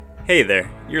Hey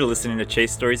there, you're listening to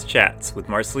Chase Stories Chats with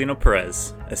Marcelino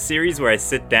Perez, a series where I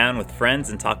sit down with friends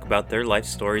and talk about their life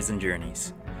stories and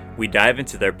journeys. We dive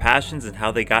into their passions and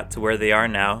how they got to where they are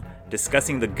now,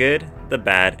 discussing the good, the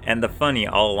bad, and the funny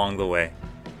all along the way.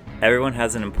 Everyone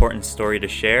has an important story to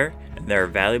share, and there are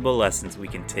valuable lessons we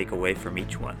can take away from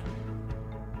each one.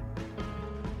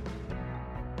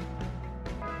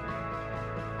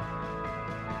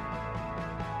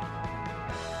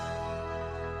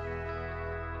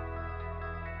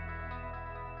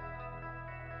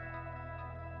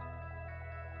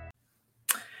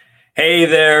 Hey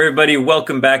there, everybody.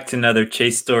 Welcome back to another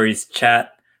Chase Stories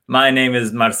Chat. My name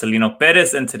is Marcelino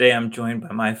Perez, and today I'm joined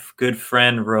by my good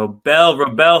friend, Roabel.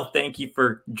 Roabel, thank you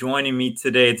for joining me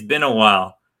today. It's been a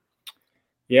while.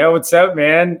 Yeah, what's up,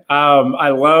 man? I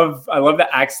love the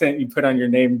accent you put on your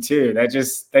name too. That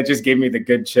just gave me the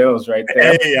good chills right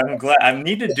there. Hey, I'm glad. I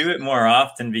need to do it more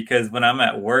often because when I'm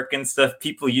at work and stuff,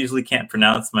 people usually can't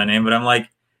pronounce my name, but I'm like,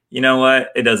 you know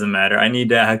what? It doesn't matter. I need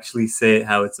to actually say it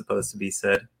how it's supposed to be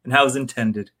said and how it's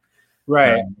intended.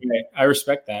 Right. I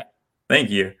respect that. Thank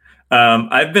you.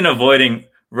 I've been avoiding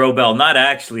Roabel, not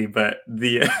actually, but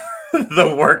the the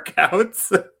workouts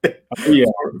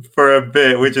for a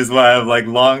bit, which is why I've like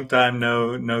long time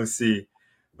no see.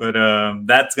 But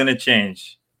that's gonna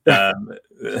change.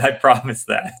 I promise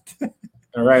that.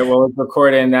 All right. Well, it's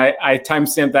recording. I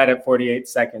timestamped that at 48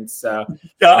 seconds. So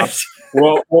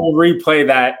we'll replay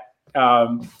that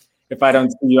if I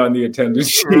don't see you on the attendance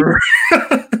sheet.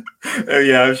 Oh,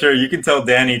 yeah, I'm sure you can tell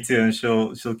Danny too, and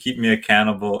she'll keep me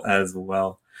accountable as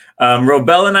well.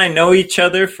 Roabel and I know each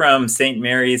other from St.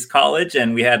 Mary's College,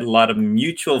 and we had a lot of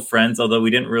mutual friends, although we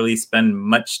didn't really spend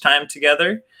much time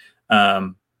together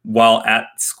while at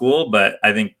school. But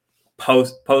I think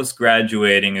post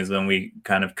graduating is when we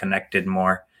kind of connected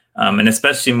more, and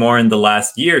especially more in the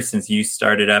last year since you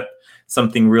started up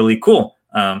something really cool.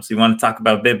 So you want to talk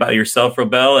about a bit about yourself,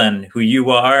 Roabel, and who you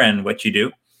are and what you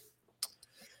do?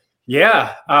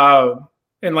 Yeah.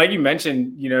 And like you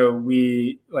mentioned,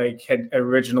 we had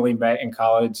originally met in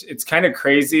college. It's kind of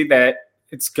crazy that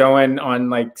it's going on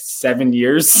like 7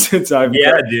 years since I've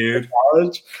been to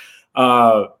college.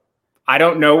 I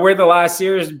don't know where the last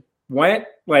years went.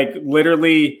 Like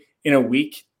literally in a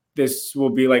week, this will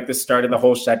be like the start of the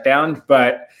whole shutdown.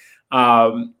 But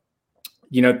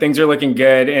things are looking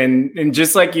good. And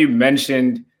just like you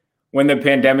mentioned, when the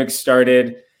pandemic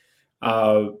started,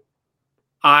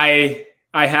 I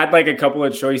had like a couple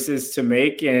of choices to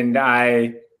make, and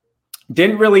I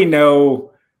didn't really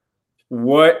know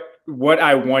what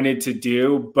I wanted to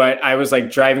do, but I was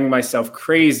like driving myself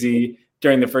crazy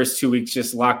during the first 2 weeks,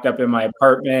 just locked up in my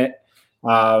apartment,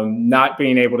 not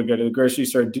being able to go to the grocery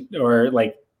store or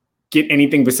like get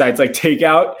anything besides like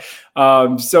takeout.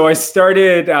 So I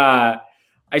started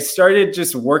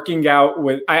just working out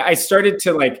with, I started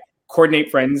to like coordinate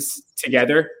friends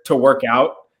together to work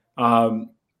out.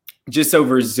 Just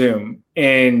over Zoom.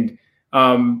 And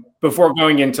before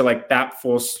going into like that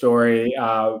full story,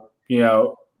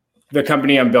 the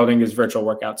company I'm building is Virtual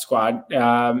Workout Squad.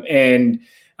 And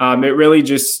it really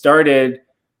just started,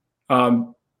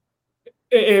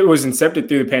 it was incepted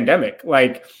through the pandemic.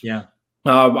 I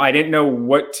didn't know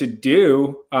what to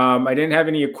do. I didn't have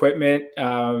any equipment.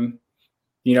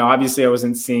 Obviously I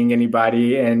wasn't seeing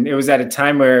anybody. And it was at a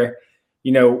time where,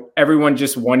 everyone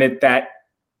just wanted that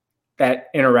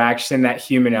interaction, that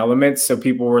human element. So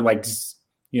people were like,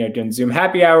 doing Zoom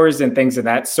happy hours and things of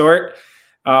that sort.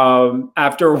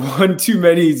 After one too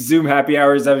many Zoom happy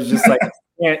hours, I was just like,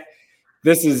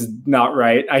 this is not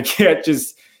right. I can't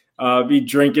just be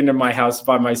drinking in my house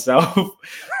by myself.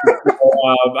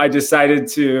 So, I decided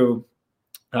to,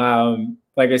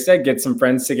 like I said, get some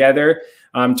friends together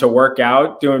to work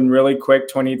out, doing really quick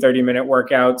 20, 30-minute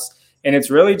workouts. And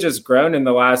it's really just grown in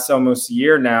the last almost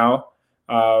year now.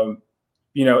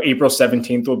 April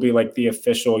 17th will be like the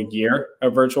official year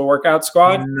of Virtual Workout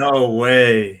Squad. No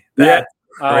way. That's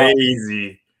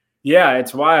crazy. Yeah,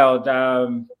 it's wild.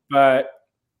 But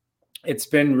it's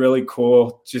been really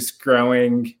cool just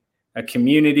growing a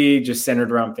community just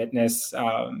centered around fitness.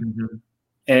 And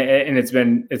it's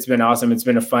been awesome. It's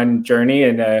been a fun journey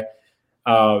and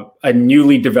a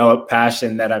newly developed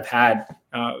passion that I've had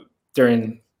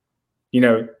during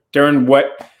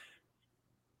what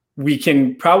we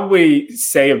can probably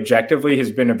say objectively has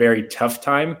been a very tough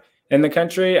time in the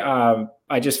country.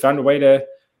 I just found a way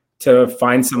to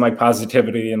find some like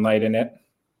positivity and light in it.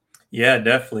 Yeah,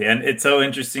 definitely. And it's so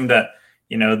interesting that,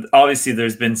 obviously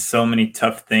there's been so many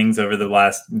tough things over the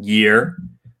last year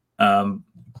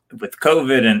with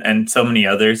COVID and so many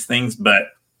other things, but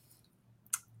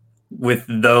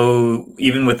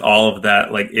even with all of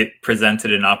that, like it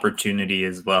presented an opportunity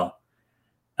as well.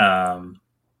 And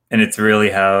it's really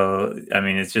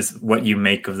it's just what you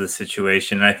make of the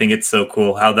situation. And I think it's so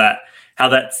cool how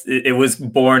it was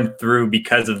born through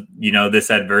because of, this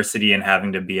adversity and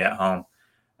having to be at home.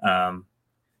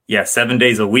 7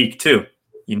 days a week too.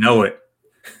 It.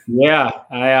 Yeah.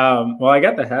 I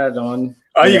got the hat on.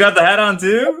 Oh, you got the hat on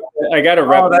too? I got to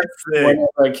rep whenever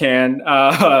I can.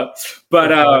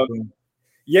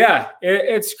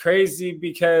 It's crazy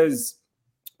because,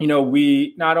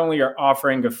 we not only are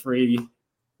offering a free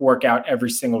workout every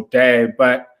single day,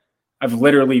 but I've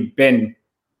literally been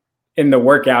in the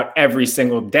workout every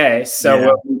single day.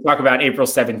 So when we talk about April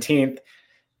 17th,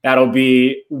 that'll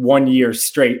be 1 year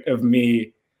straight of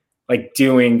me like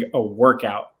doing a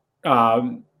workout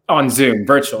on Zoom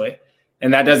virtually.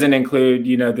 And that doesn't include,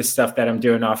 the stuff that I'm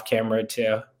doing off camera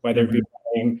too, whether it be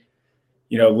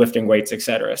lifting weights,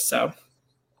 etc. So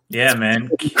yeah, man,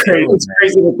 it's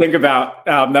crazy to think about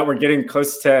that we're getting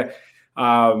close to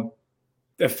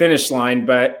the finish line,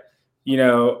 but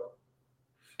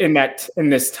in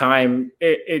this time,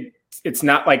 it's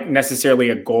not like necessarily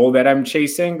a goal that I'm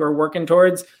chasing or working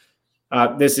towards.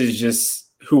 This is just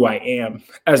who I am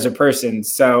as a person.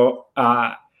 So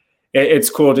it's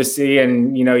cool to see.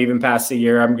 And, even past a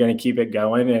year, I'm going to keep it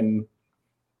going. And,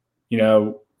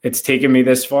 it's taken me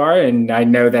this far. And I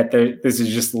know that this is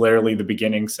just literally the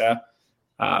beginning. So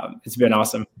it's been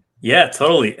awesome. Yeah,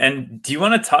 totally. And do you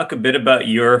want to talk a bit about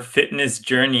your fitness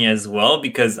journey as well?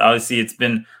 Because obviously it's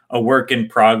been a work in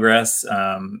progress.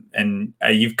 And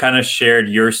you've kind of shared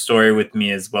your story with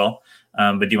me as well.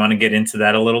 But do you want to get into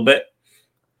that a little bit?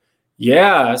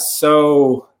 Yeah.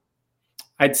 So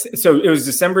it was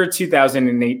December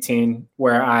 2018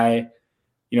 where I,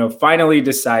 finally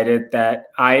decided that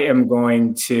I am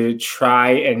going to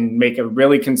try and make a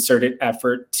really concerted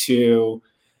effort to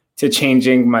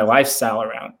changing my lifestyle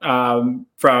around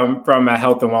from a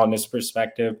health and wellness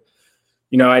perspective.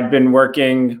 I'd been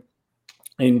working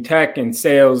in tech and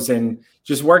sales and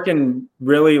just working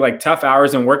really like tough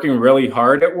hours and working really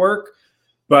hard at work,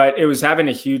 but it was having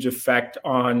a huge effect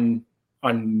on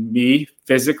me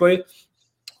physically.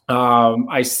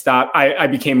 I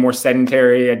became more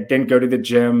sedentary. I didn't go to the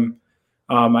gym.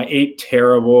 I ate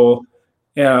terrible.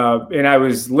 And I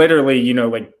was literally,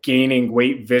 like gaining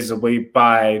weight visibly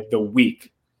by the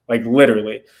week, like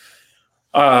literally.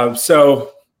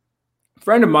 So a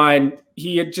friend of mine,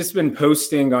 he had just been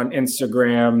posting on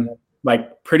Instagram,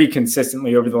 like pretty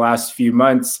consistently over the last few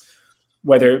months,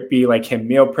 whether it be like him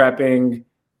meal prepping,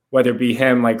 whether it be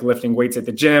him like lifting weights at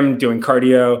the gym, doing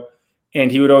cardio. And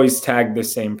he would always tag the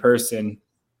same person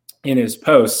in his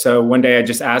post. So one day I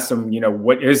just asked him,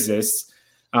 what is this?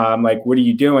 Like, what are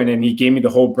you doing? And he gave me the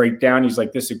whole breakdown. He's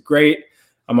like, this is great.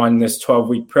 I'm on this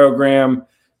 12-week program.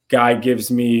 Guy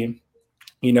gives me,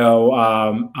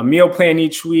 a meal plan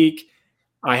each week.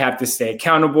 I have to stay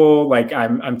accountable. Like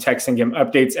I'm texting him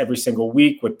updates every single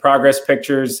week with progress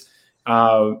pictures,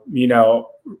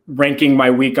 ranking my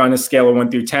week on a scale of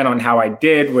 1 through 10 on how I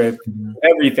did with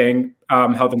everything,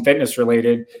 health and fitness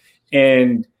related.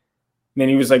 And then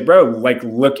he was like, bro, like,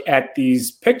 look at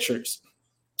these pictures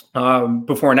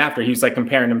before and after. He was like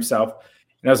comparing himself.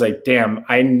 And I was like, damn,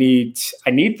 I need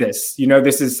this.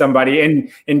 This is somebody,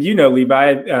 and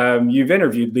Levi, you've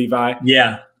interviewed Levi.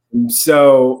 Yeah.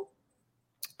 So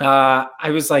I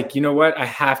was like, you know what? I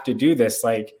have to do this.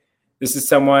 Like, this is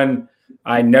someone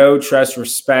I know, trust,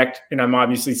 respect, and I'm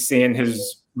obviously seeing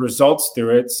his results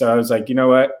through it. So I was like, you know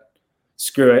what?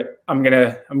 Screw it. I'm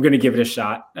gonna give it a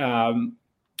shot.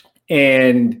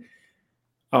 And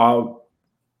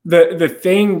the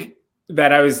thing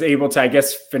that I was able to, I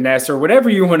guess, finesse or whatever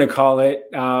you want to call it,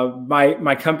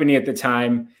 my company at the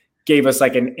time gave us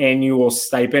like an annual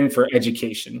stipend for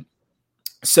education.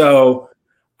 So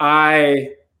I'm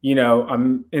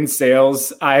in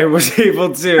sales. I was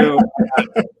able to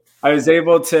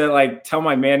like tell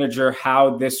my manager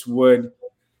how this would,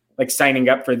 like, signing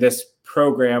up for this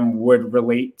program would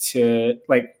relate to,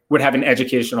 like, would have an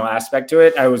educational aspect to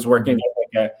it. I was working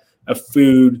at like a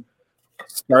food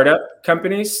startup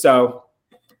company. So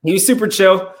he was super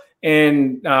chill.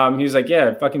 And he was like,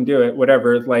 yeah, fucking do it.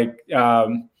 Whatever. Like,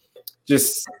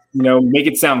 just, make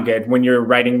it sound good when you're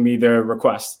writing me the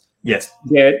request. Yes.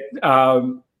 I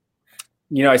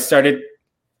started, it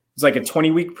was like a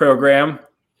 20-week program.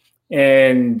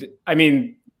 And I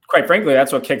mean, quite frankly,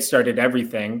 that's what kickstarted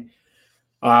everything.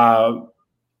 When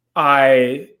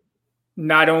I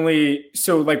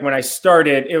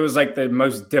started, it was like the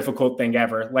most difficult thing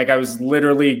ever. Like, I was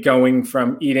literally going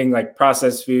from eating like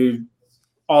processed food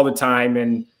all the time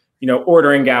and,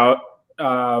 ordering out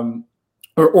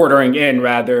or ordering in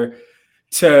rather,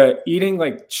 to eating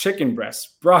like chicken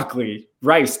breasts, broccoli,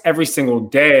 rice every single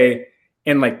day,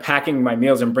 and like packing my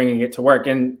meals and bringing it to work.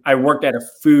 And I worked at a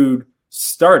food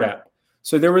startup.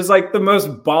 So there was like the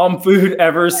most bomb food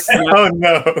ever. Oh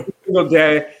no. Every single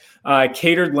day,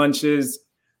 catered lunches.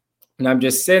 And I'm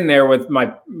just sitting there with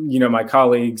my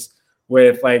colleagues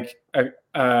with like a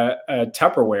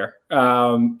Tupperware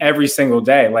every single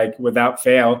day, like without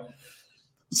fail.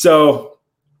 So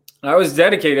I was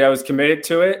dedicated. I was committed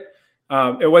to it.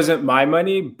 It wasn't my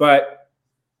money, but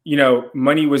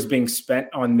money was being spent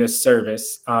on this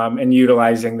service and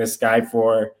utilizing this guy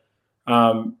for,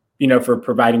 for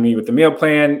providing me with the meal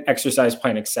plan, exercise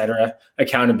plan, etc.,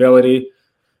 accountability.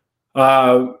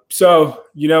 So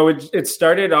it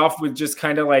started off with just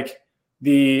kind of like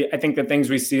I think the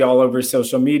things we see all over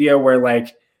social media where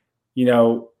like,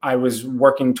 I was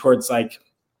working towards like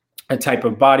a type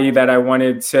of body that I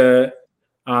wanted to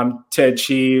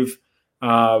achieve.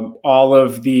 All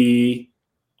of the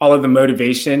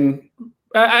motivation,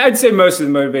 I'd say most of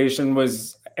the motivation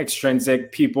was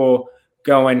extrinsic. People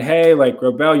going, hey, like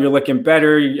Roabel, you're looking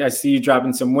better. I see you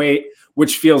dropping some weight,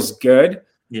 which feels good.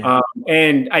 Yeah.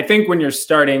 And I think when you're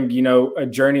starting, a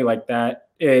journey like that,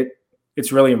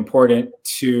 it's really important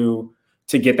to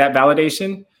get that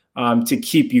validation, to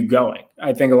keep you going.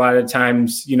 I think a lot of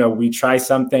times, we try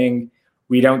something,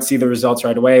 we don't see the results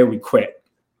right away, we quit.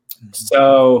 Mm-hmm.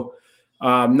 So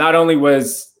not only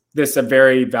was this a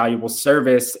very valuable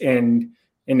service and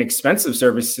an expensive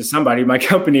service to somebody, my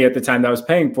company at the time that was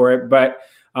paying for it, but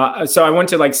so I wanted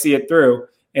to like see it through,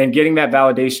 and getting that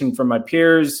validation from my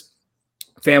peers,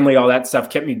 family, all that stuff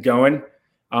kept me going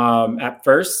at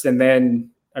first. And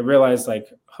then I realized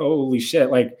like, holy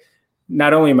shit, like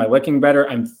not only am I looking better,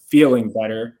 I'm feeling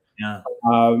better. Yeah.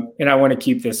 And I want to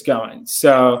keep this going.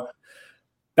 So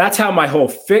that's how my whole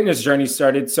fitness journey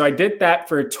started. So I did that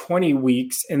for 20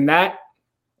 weeks. And that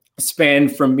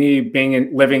spanned from me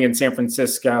living in San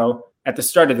Francisco at the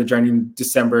start of the journey in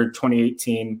December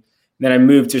 2018. And then I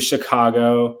moved to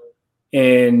Chicago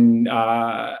in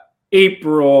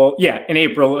April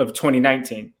of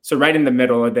 2019. So right in the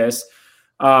middle of this.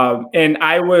 And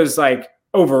I was like,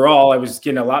 overall, I was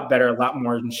getting a lot better, a lot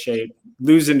more in shape,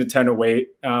 losing a ton of weight,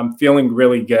 feeling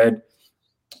really good.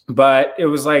 But it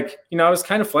was like, I was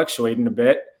kind of fluctuating a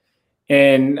bit,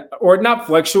 or not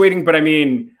fluctuating, but I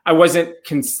mean, I wasn't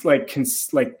super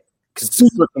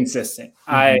consistent.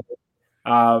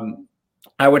 Mm-hmm.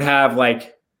 I would have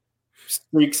like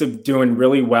streaks of doing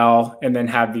really well and then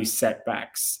have these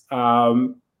setbacks.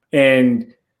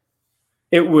 And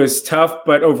it was tough,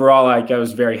 but overall, like I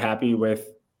was very happy with,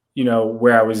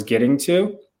 where I was getting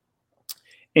to.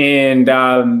 And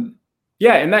in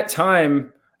that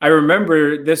time, I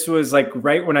remember this was like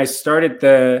right when I started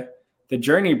the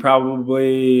journey,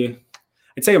 probably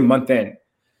I'd say a month in.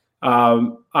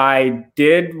 I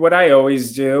did what I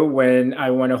always do when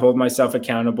I want to hold myself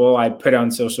accountable. I put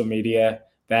on social media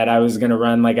that I was going to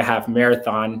run like a half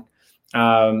marathon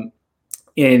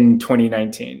in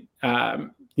 2019.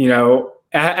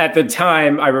 At the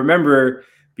time, I remember,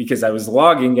 because I was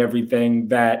logging everything,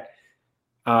 that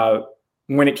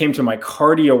when it came to my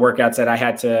cardio workouts that I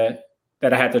had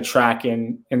to track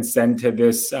and send to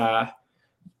this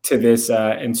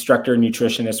instructor,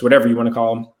 nutritionist, whatever you want to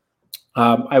call them,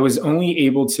 I was only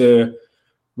able to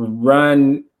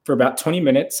run for about 20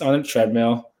 minutes on a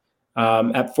treadmill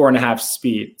at 4.5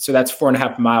 speed. So that's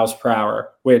 4.5 miles per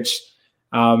hour, which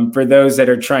for those that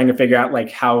are trying to figure out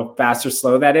like how fast or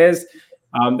slow that is,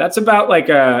 that's about like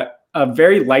a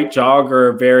very light jog or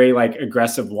a very like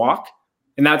aggressive walk.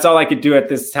 And that's all I could do at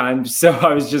this time. So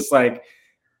I was just like,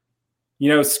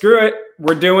 screw it.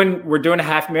 We're doing a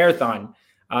half marathon.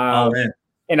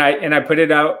 And I put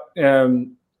it out.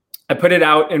 I put it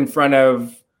out in front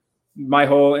of my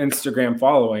whole Instagram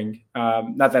following.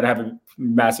 Not that I have a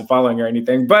massive following or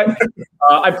anything, but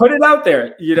I put it out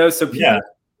there, so people,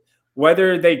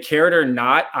 whether they cared or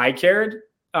not, I cared.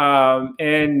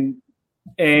 And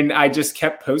I just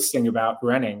kept posting about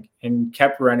running and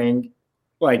kept running,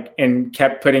 and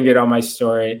kept putting it on my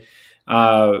story.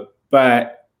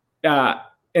 But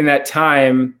in that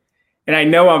time, and I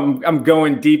know I'm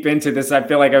going deep into this, I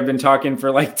feel like I've been talking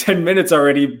for like 10 minutes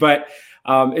already, but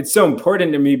it's so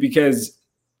important to me because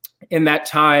in that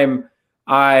time,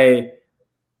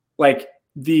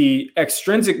 the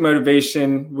extrinsic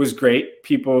motivation was great.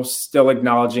 People still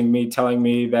acknowledging me, telling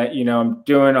me that, I'm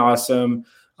doing awesome.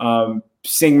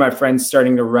 Seeing my friends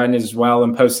starting to run as well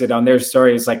and post it on their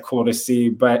story is like cool to see.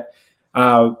 But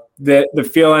the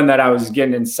feeling that I was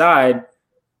getting inside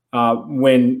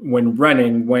when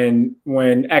running,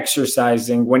 when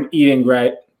exercising, when eating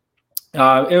right,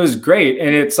 It was great.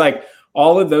 And it's like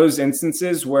all of those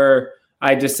instances where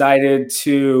I decided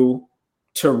to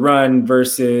run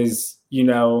versus,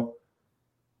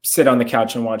 sit on the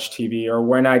couch and watch TV, or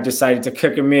when I decided to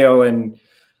cook a meal and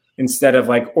instead of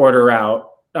like order out,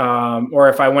 or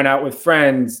if I went out with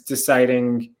friends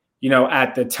deciding,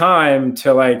 at the time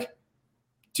to like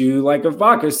do like a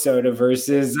vodka soda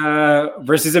versus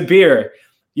a beer,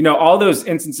 all those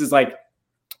instances like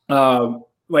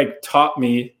taught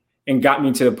me and got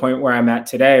me to the point where I'm at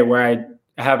today, where I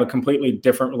have a completely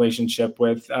different relationship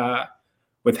with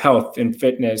health and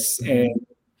fitness. And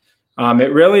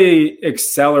it really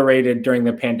accelerated during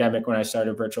the pandemic when I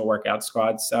started Virtual Workout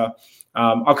Squad. So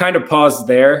I'll kind of pause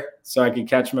there so I can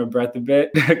catch my breath a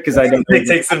bit, because I don't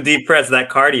take some deep breaths, that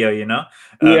cardio,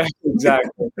 Yeah,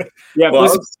 exactly. Yeah, well,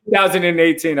 if this was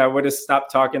 2018, I would have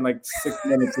stopped talking like 6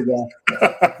 minutes ago.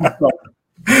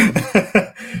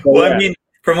 Well, yeah. I mean,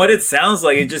 from what it sounds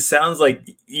like, it just sounds like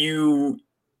you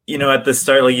at the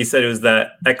start, like you said, it was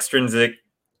that extrinsic,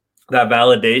 that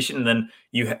validation, and then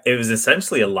it was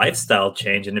essentially a lifestyle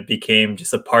change, and it became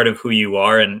just a part of who you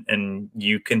are, and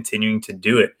you continuing to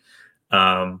do it,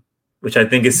 which I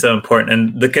think is so important.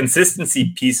 And the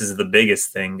consistency piece is the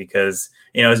biggest thing, because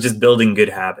it's just building good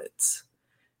habits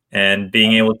and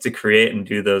being able to create and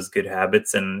do those good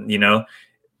habits, and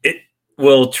it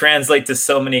will translate to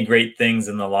so many great things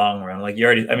in the long run. Like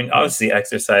obviously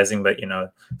exercising, but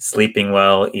sleeping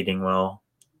well, eating well,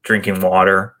 drinking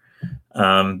water,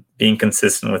 being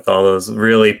consistent with all those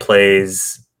really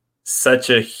plays such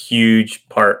a huge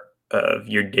part of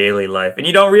your daily life, and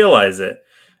you don't realize it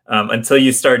until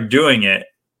you start doing it,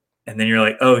 and then you're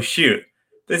like, oh shoot,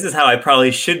 this is how I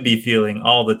probably should be feeling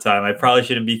all the time. I probably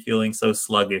shouldn't be feeling so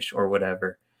sluggish or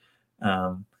whatever,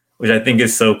 which I think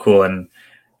is so cool. And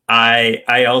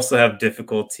I also have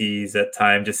difficulties at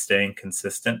times just staying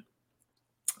consistent.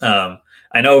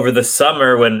 I know over the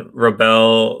summer when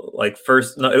Roabel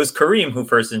it was Kareem who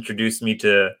first introduced me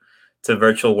to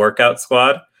Virtual Workout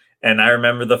Squad. And I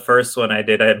remember the first one I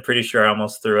did, I'm pretty sure I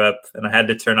almost threw up, and I had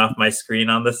to turn off my screen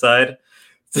on the side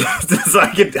so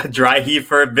I could dry heave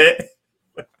for a bit.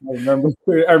 I remember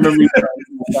you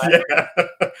yeah.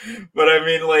 But I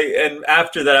mean, and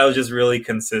after that I was just really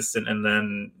consistent, and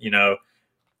then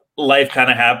life kind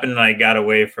of happened and I got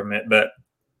away from it. But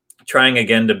trying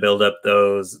again to build up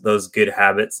those good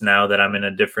habits now that I'm in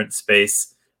a different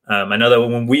space. I know that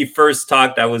when we first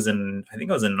talked, I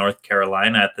think I was in North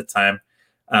Carolina at the time,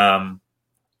 and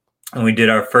we did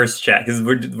our first chat, because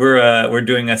we're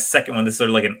doing a second one. This is sort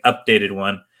of like an updated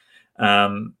one.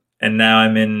 And now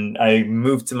I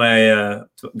moved to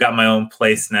got my own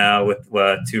place now with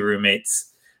 2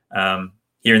 roommates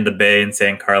here in the Bay in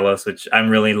San Carlos, which I'm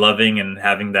really loving, and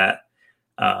having that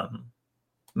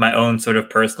my own sort of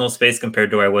personal space compared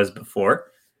to where I was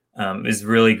before is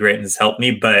really great and has helped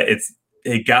me. But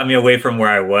it got me away from where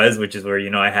I was, which is where,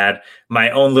 I had my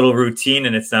own little routine,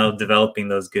 and it's now developing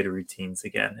those good routines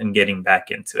again and getting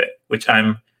back into it, which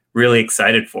I'm really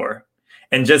excited for.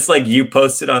 And just like you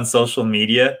posted on social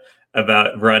media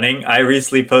about running, I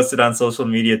recently posted on social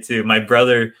media too. My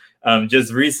brother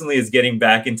just recently is getting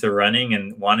back into running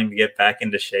and wanting to get back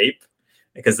into shape,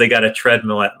 because they got a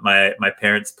treadmill at my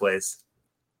parents' place.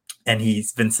 And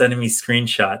he's been sending me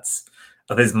screenshots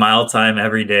of his mile time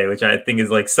every day, which I think is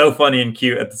like so funny and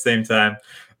cute at the same time.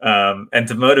 And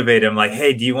to motivate him, like,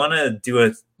 hey, do you want to do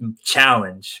a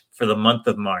challenge for the month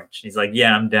of March? He's like,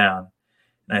 yeah, I'm down.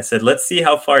 And I said, let's see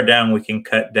how far down we can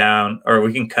cut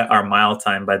our mile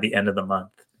time by the end of the month.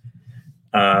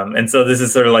 And so this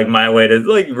is sort of like my way to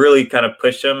like really kind of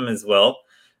push him as well,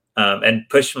 and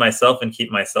push myself and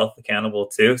keep myself accountable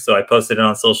too. So I posted it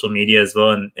on social media as well,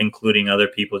 and including other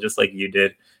people just like you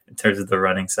did in terms of the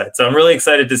running side. So I'm really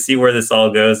excited to see where this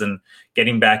all goes and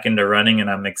getting back into running. And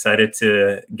I'm excited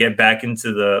to get back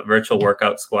into the Virtual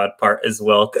Workout Squad part as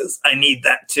well, because I need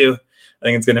that too. I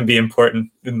think it's going to be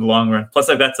important in the long run. Plus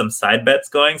I've got some side bets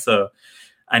going, so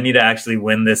I need to actually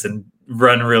win this and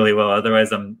run really well.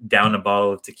 Otherwise I'm down a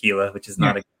bottle of tequila, which is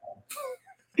not a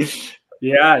good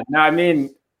Yeah, no, I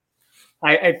mean,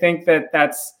 I think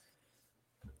that's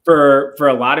for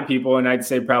a lot of people, and I'd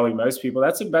say probably most people,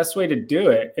 that's the best way to do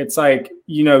it. It's like,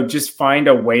 just find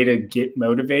a way to get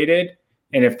motivated.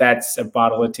 And if that's a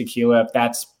bottle of tequila, if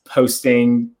that's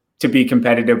posting to be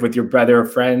competitive with your brother or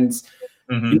friends,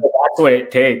 that's what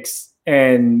it takes.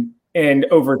 And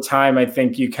over time, I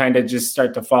think you kind of just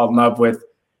start to fall in love with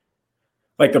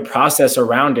like the process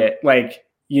around it. Like,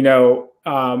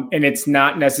 and it's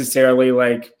not necessarily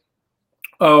like,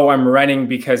 oh, I'm running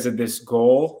because of this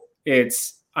goal.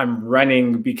 It's I'm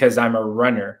running because I'm a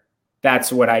runner.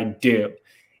 That's what I do.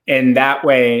 And that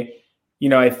way,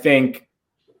 I think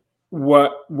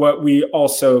what we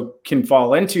also can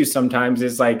fall into sometimes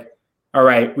is like, all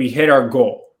right, we hit our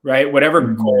goal, right? Whatever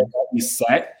goal that we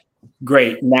set,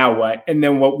 great. Now what? And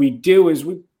then what we do is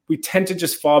we tend to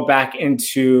just fall back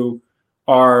into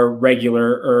our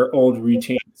regular or old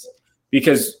routines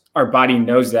because our body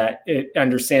knows that. It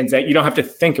understands that you don't have to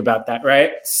think about that,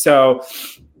 right? So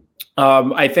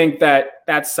I think that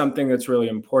that's something that's really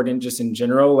important just in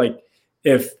general. Like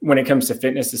when it comes to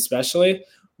fitness, especially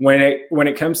when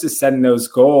it comes to setting those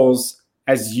goals,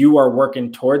 as you are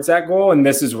working towards that goal, and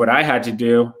this is what I had to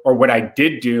do or what I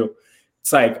did do,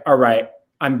 it's like, all right,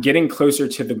 I'm getting closer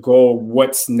to the goal.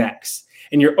 What's next?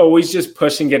 And you're always just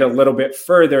pushing it a little bit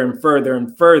further and further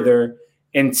and further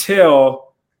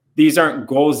until these aren't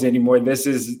goals anymore. This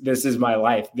is my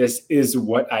life. This is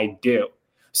what I do.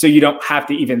 So you don't have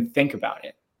to even think about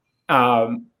it.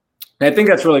 And I think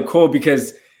that's really cool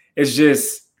because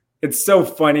it's so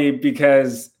funny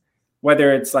because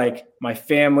whether it's like my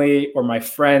family or my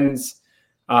friends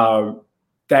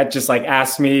that just like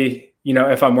ask me,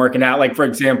 if I'm working out, like for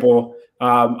example,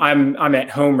 I'm at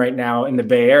home right now in the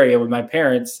Bay Area with my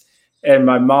parents, and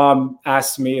my mom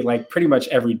asks me like pretty much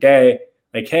every day,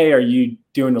 like, hey, are you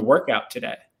doing a workout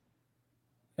today?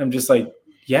 I'm just like,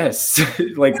 yes.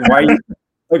 Like, why?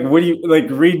 Like, what do you like?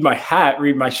 Read my hat,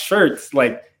 read my shirts,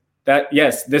 like that.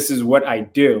 Yes, this is what I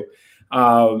do.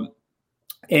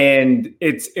 And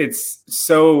it's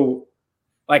so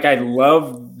like, I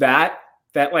love that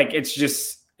like, it's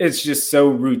just so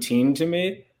routine to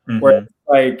me where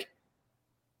like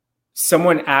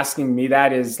someone asking me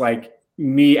that is like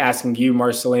me asking you,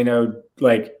 Marcelino,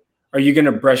 like, are you going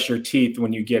to brush your teeth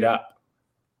when you get up?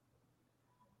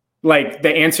 Like the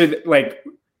answer, like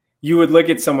you would look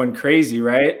at someone crazy,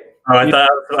 right? Oh,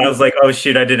 I was like, oh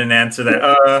shoot, I didn't answer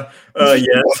that.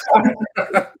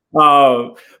 Yes.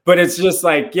 But it's just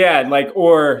like, yeah, like,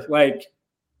 or like,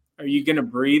 are you going to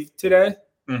breathe today?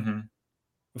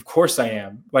 Of course I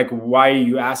am. Like, why are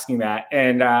you asking that?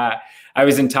 And I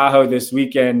was in Tahoe this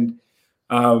weekend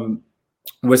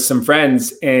with some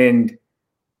friends, and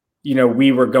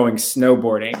we were going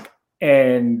snowboarding,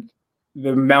 and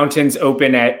the mountains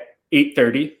open at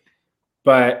 8:30,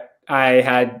 but I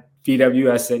had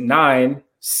VWS at 9.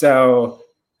 So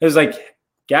it was like,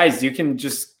 guys, you can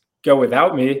just go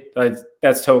without me.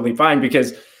 That's totally fine,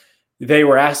 because they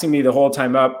were asking me the whole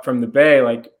time up from the Bay,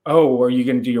 like, oh, are you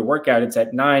going to do your workout? It's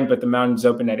at 9, but the mountain's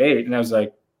open at 8. And I was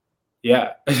like,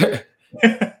 yeah.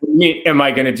 Am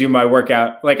I going to do my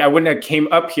workout? Like, I wouldn't have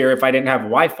came up here if I didn't have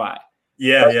Wi-Fi.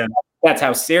 Yeah. That's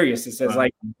how serious this is.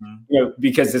 Like,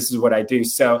 because this is what I do.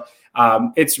 So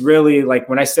it's really like,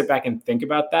 when I sit back and think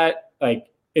about that, like,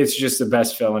 it's just the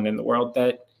best feeling in the world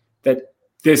that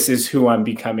this is who I'm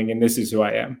becoming and this is who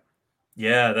I am.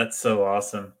 Yeah, that's so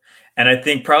awesome. And I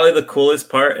think probably the coolest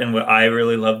part and what I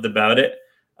really loved about it,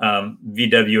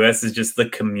 VWS, is just the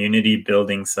community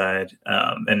building side.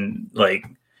 And like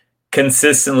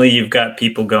consistently you've got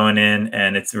people going in,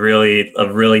 and it's really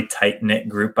a really tight knit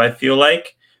group, I feel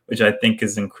like, which I think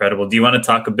is incredible. Do you want to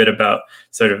talk a bit about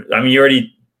you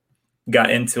already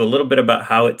got into a little bit about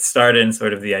how it started and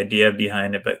sort of the idea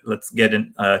behind it, but let's get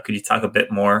in. Could you talk a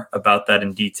bit more about that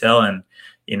in detail and,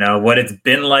 what it's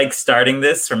been like starting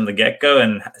this from the get-go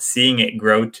and seeing it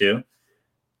grow too?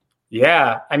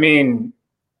 Yeah. I mean,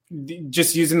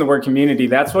 just using the word community,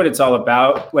 that's what it's all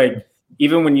about. Like,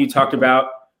 even when you talked about,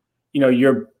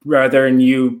 your brother and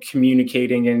you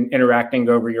communicating and interacting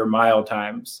over your mile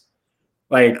times,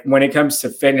 like when it comes to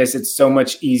fitness, it's so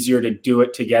much easier to do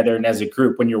it together and as a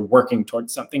group when you're working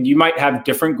towards something. You might have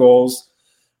different goals.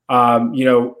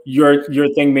 Your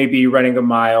thing may be running a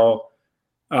mile.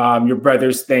 Your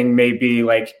brother's thing may be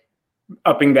like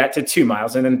upping that to 2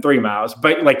 miles and then 3 miles,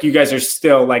 but like you guys are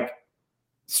still like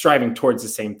striving towards the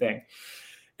same thing.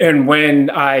 And when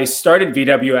I started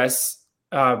VWS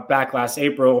back last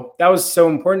April, that was so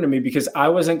important to me because I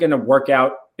wasn't going to work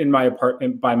out in my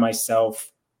apartment by myself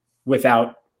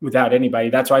without anybody.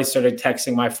 That's why I started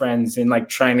texting my friends and like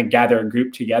trying to gather a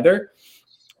group together,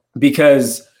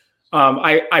 because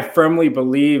I firmly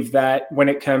believe that when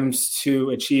it comes to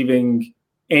achieving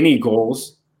any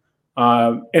goals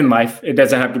in life, it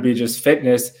doesn't have to be just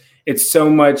fitness. It's so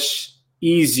much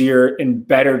easier and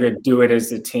better to do it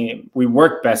as a team. We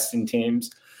work best in teams.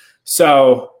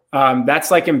 So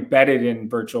that's like embedded in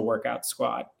Virtual Workout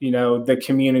Squad, the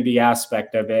community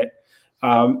aspect of it.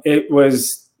 It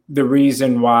was the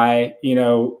reason why,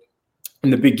 in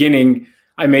the beginning,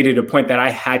 I made it a point that I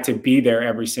had to be there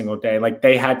every single day. Like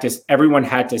everyone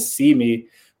had to see me,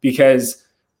 because,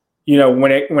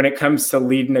 when it comes to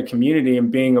leading a community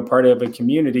and being a part of a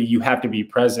community, you have to be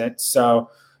present. So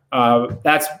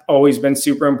That's always been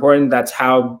super important. That's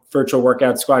how Virtual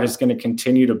Workout Squad is going to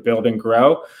continue to build and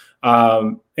grow.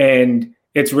 And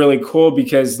it's really cool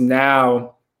because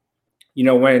now,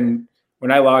 when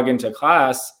I log into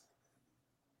class,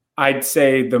 I'd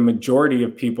say the majority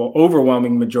of people,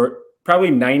 overwhelming majority,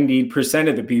 probably 90%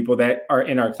 of the people that are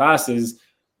in our classes,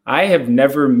 I have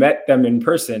never met them in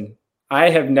person.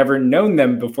 I have never known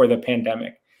them before the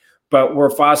pandemic, but we're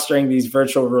fostering these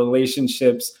virtual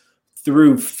relationships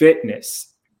through fitness,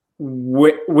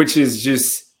 which is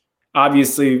just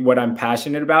obviously what I'm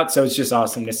passionate about. So it's just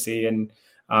awesome to see. And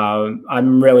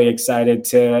I'm really excited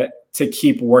to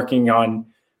keep working on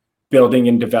building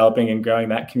and developing and growing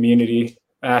that community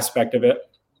aspect of it.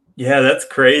 Yeah, that's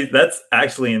crazy. That's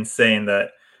actually insane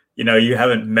that, you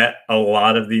haven't met a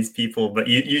lot of these people, but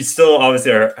you still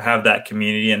obviously have that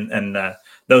community and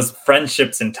those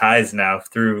friendships and ties now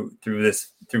through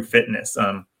fitness,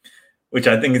 which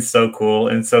I think is so cool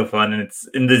and so fun. And it's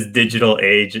in this digital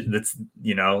age that's,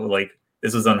 like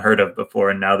this was unheard of before.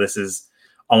 And now this is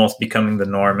almost becoming the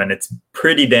norm. And it's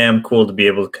pretty damn cool to be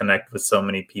able to connect with so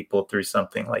many people through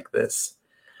something like this.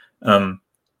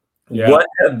 What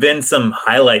have been some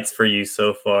highlights for you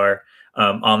so far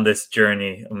on this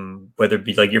journey, whether it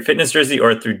be like your fitness jersey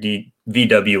or through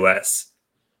VWS?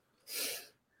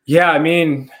 Yeah, I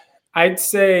mean, I'd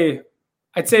say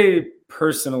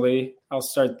personally, I'll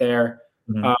start there.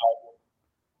 Mm-hmm.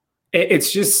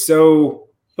 It's just so,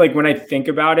 like, when I think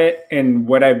about it and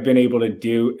what I've been able to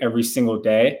do every single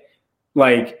day,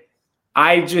 like,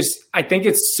 I think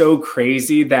it's so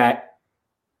crazy that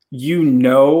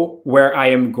where I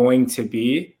am going to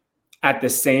be at the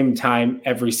same time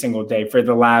every single day for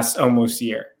the last almost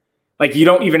year. Like, you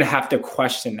don't even have to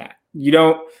question that. You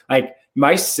don't, like,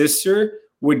 my sister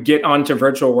would get onto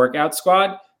Virtual Workout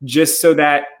Squad just so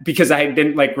that, because I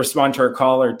didn't like respond to her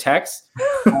call or text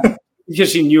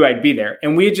because she knew I'd be there.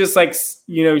 And we just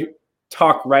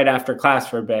talk right after class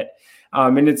for a bit.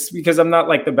 And it's because I'm not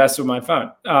like the best with my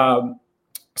phone.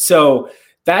 So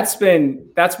that's been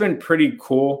pretty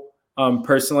cool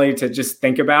personally to just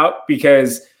think about,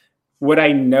 because what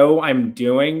I know I'm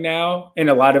doing now, and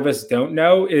a lot of us don't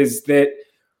know, is that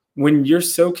when you're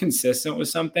so consistent with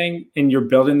something and you're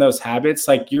building those habits,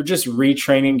 like, you're just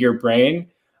retraining your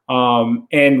brain.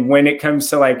 And when it comes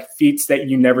to like feats that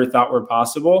you never thought were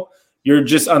possible, you're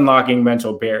just unlocking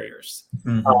mental barriers.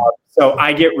 Mm-hmm. So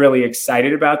I get really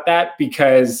excited about that,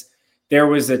 because there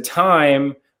was a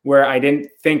time where I didn't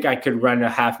think I could run a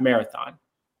half marathon,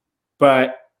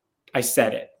 but I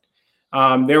said it.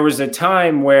 There was a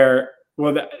time where,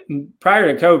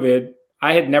 prior to COVID,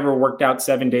 I had never worked out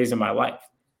 7 days of my life.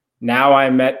 Now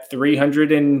I'm at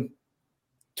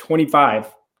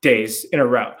 325 days in a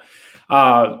row.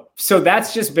 So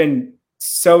that's just been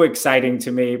so exciting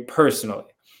to me personally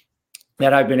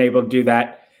that I've been able to do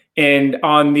that. And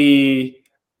on the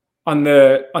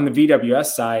VWS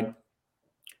side,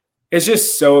 it's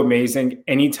just so amazing.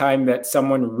 Anytime that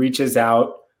someone reaches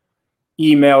out,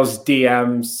 emails,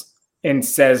 DMs, and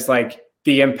says like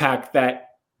the impact that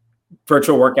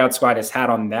Virtual Workout Squad has had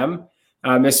on them,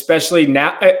 especially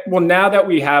now, now that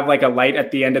we have like a light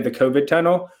at the end of the COVID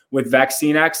tunnel with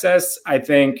vaccine access, I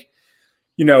think,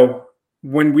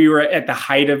 when we were at the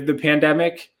height of the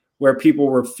pandemic, where people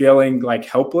were feeling like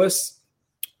helpless,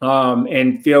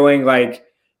 and feeling like,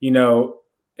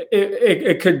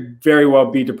 it could very well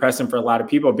be depressing for a lot of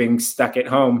people, being stuck at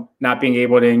home, not being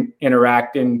able to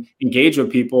interact and engage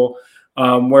with people,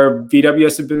 where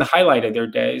VWS have been the highlight of their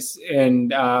days.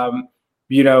 And, all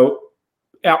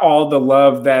the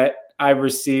love that I've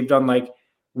received on like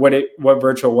what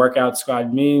Virtual Workout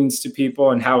Squad means to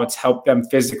people and how it's helped them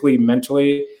physically,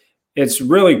 mentally. It's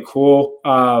really cool.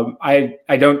 I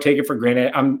don't take it for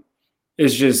granted.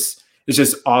 It's just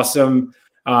awesome.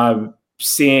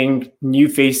 Seeing new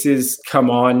faces come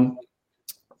on,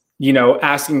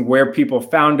 asking where people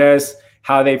found us,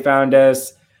 how they found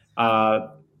us.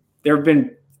 There have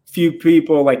been few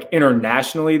people like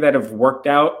internationally that have worked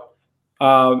out.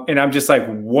 And I'm just like,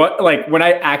 what? Like, when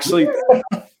I actually,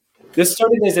 this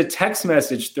started as a text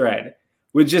message thread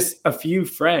with just a few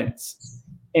friends.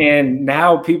 And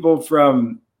now people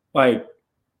from like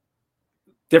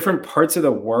different parts of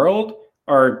the world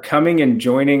are coming and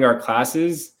joining our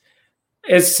classes.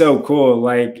 It's so cool.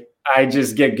 Like, I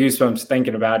just get goosebumps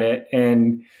thinking about it.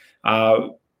 And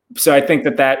so I think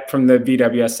that from the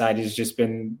VWS side has just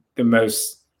been the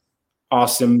most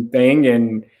awesome thing.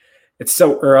 And it's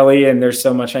so early and there's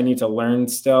so much I need to learn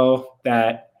still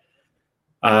that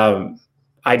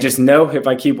I just know if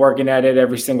I keep working at it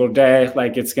every single day,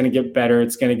 like, it's going to get better.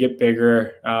 It's going to get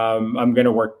bigger. I'm going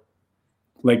to work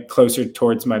like closer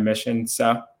towards my mission.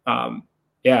 So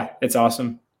yeah, it's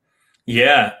awesome.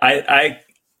 Yeah, I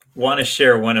want to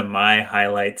share one of my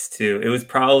highlights too. It was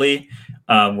probably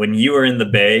when you were in the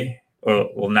Bay, or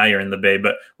well, now you're in the Bay,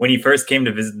 but when you first came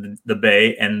to visit the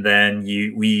Bay, and then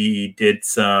we did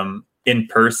some in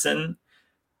person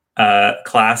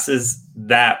classes.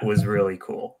 That was really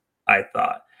cool, I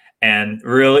thought. And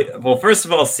really, well, first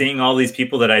of all, seeing all these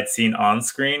people that I'd seen on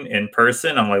screen in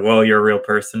person, I'm like, well, you're a real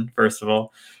person, first of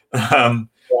all. Um,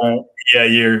 Right. yeah,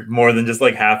 you're more than just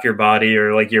like half your body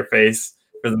or like your face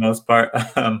for the most part.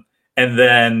 And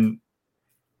then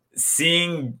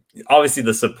seeing obviously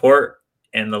the support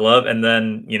and the love, and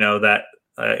then that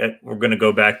we're going to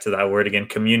go back to that word again,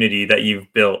 community that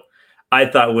you've built. I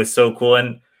thought was so cool,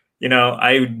 and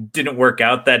I didn't work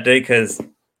out that day because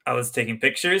I was taking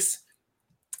pictures,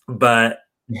 but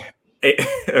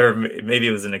or maybe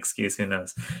it was an excuse, who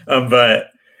knows? But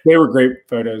they were great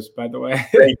photos, by the way.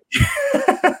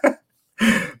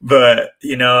 But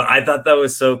I thought that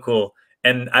was so cool,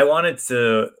 and I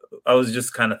was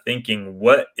just kind of thinking,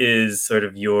 what is sort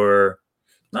of your,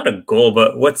 not a goal,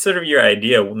 but what's sort of your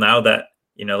idea now that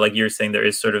like you're saying, there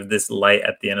is sort of this light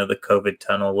at the end of the COVID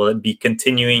tunnel? Will it be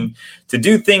continuing to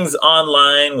do things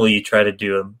online? Will you try to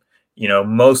do them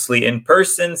mostly in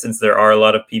person, since there are a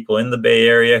lot of people in the Bay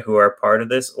Area who are part of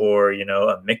this, or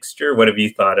a mixture? What have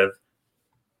you thought of?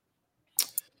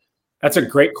 That's a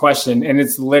great question. And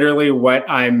it's literally what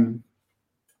I'm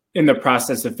in the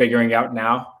process of figuring out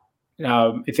now.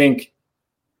 I think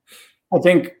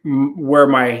where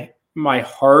my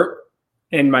heart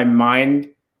and my mind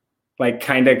like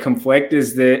kind of conflict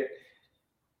is that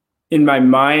in my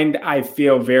mind, I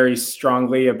feel very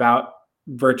strongly about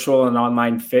virtual and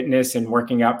online fitness and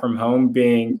working out from home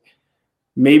being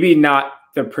maybe not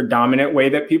the predominant way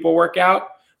that people work out,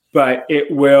 but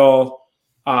it will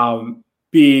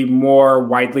be more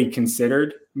widely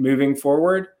considered moving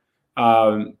forward.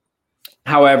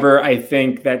 However, I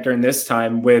think that during this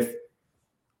time with,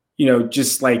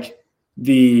 just like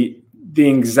the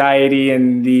anxiety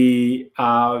and the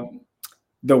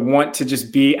want to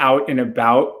just be out and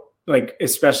about, like,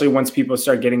 especially once people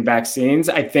start getting vaccines,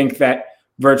 I think that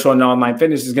virtual and online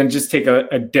fitness is going to just take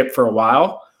a dip for a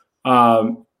while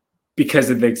because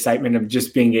of the excitement of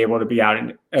just being able to be out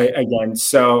again.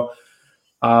 So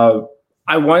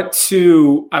I want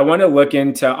to look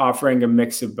into offering a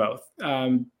mix of both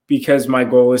because my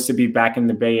goal is to be back in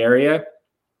the Bay Area,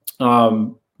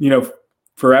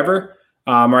 forever.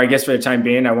 Or I guess for the time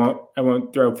being, I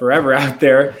won't throw forever out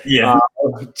there. Yeah.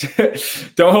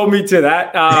 Don't hold me to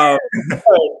that.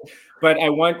 But I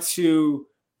want to,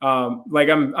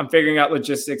 I'm figuring out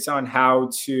logistics on how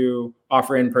to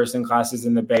offer in-person classes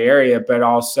in the Bay Area, but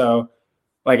also,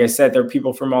 like I said, there are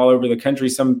people from all over the country,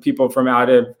 some people from out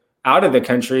of the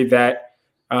country that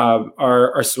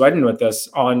are sweating with us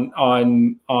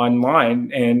online,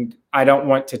 and I don't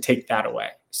want to take that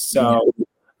away. So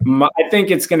I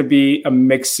think it's going to be a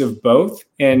mix of both,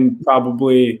 and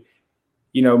probably,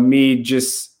 me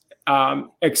just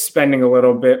expending a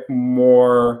little bit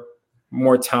more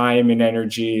time and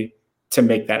energy to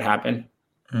make that happen.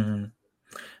 Mm-hmm.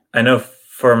 I know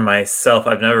for myself,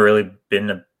 I've never really been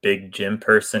a big gym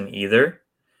person either.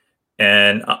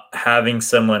 And having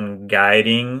someone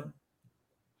guiding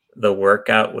the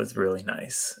workout was really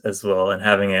nice as well.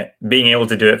 And being able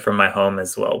to do it from my home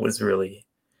as well was really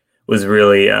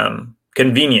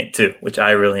convenient too, which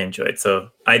I really enjoyed. So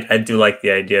I do like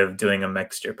the idea of doing a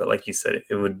mixture, but like you said,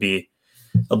 it would be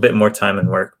a bit more time and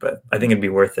work, but I think it'd be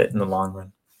worth it in the long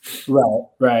run.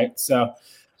 Right. So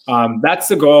that's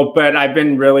the goal, but I've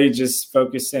been really just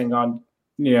focusing on,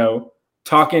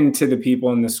 talking to the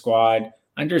people in the squad,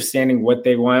 understanding what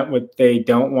they want, what they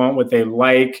don't want, what they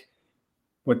like,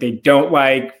 what they don't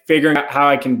like, figuring out how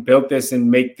I can build this and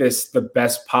make this the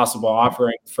best possible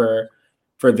offering for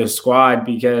the squad,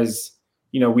 because,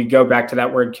 we go back to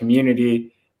that word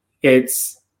community.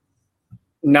 It's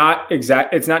not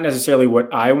necessarily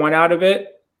what I want out of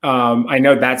it. I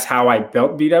know that's how I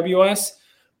built BWS,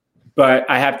 but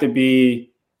I have to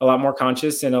be a lot more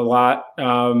conscious and a lot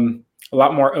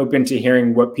more open to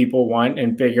hearing what people want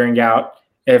and figuring out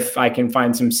if I can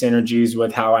find some synergies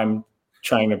with how I'm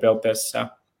trying to build this. So,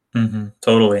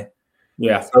 totally.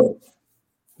 Yeah. So,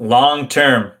 long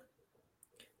term,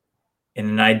 in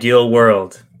an ideal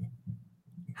world,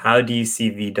 how do you see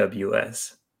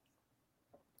VWS?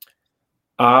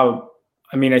 I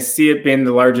see it being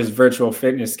the largest virtual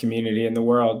fitness community in the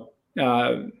world.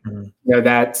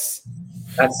 That's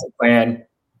the plan.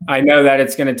 I know that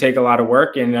it's going to take a lot of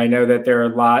work, and I know that there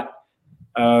are a lot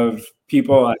of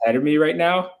people ahead of me right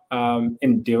now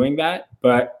in doing that.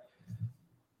 But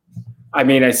I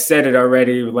mean, I said it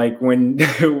already, like when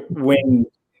when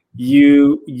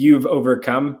you've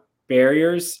overcome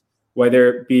barriers, whether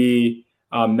it be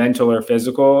mental or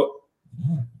physical,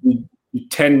 you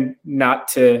tend not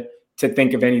to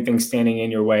think of anything standing in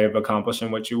your way of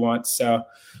accomplishing what you want. So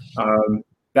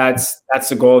that's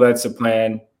the goal. That's the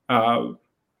plan.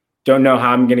 Don't know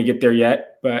how I'm going to get there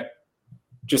yet, but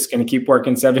just going to keep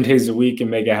working 7 days a week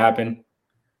and make it happen.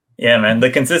 Yeah, man, the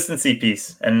consistency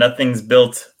piece, and nothing's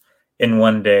built in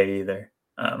one day either.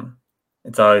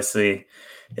 It's obviously,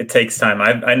 it takes time.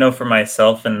 I know for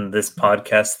myself and this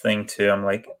podcast thing too, I'm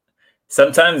like,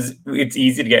 sometimes it's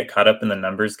easy to get caught up in the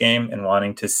numbers game and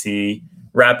wanting to see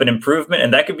rapid improvement.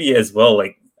 And that could be as well,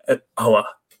 like,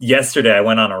 yesterday I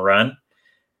went on a run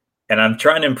and I'm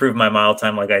trying to improve my mile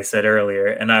time, like I said earlier.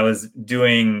 And I was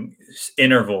doing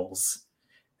intervals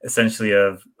essentially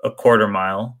of a quarter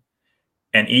mile.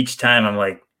 And each time I'm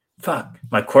like, fuck,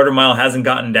 my quarter mile hasn't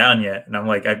gotten down yet. And I'm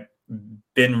like, I've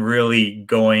been really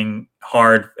going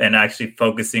hard and actually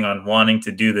focusing on wanting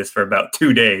to do this for about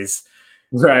 2 days.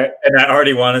 Right. And I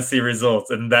already want to see results.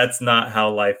 And that's not how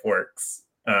life works.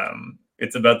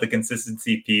 It's about the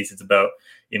consistency piece. It's about,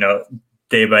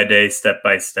 day by day, step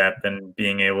by step, and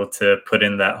being able to put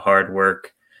in that hard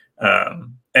work.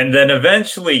 And then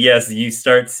eventually, yes, you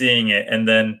start seeing it. And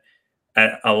then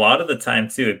a lot of the time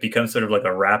too, it becomes sort of like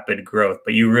a rapid growth,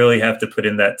 but you really have to put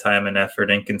in that time and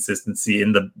effort and consistency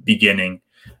in the beginning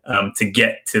to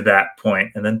get to that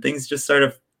point. And then things just sort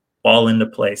of fall into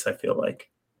place, I feel like.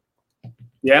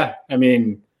 Yeah. I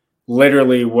mean,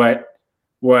 literally what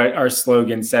our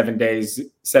slogan 7 days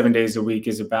a week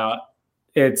is about.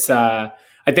 It's, I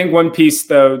think one piece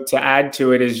though, to add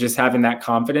to it is just having that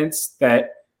confidence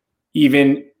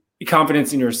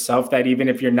confidence in yourself, that even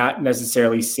if you're not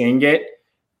necessarily seeing it,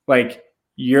 like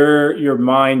your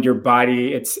mind, your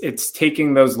body, it's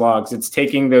taking those logs, it's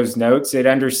taking those notes, it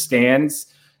understands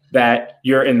that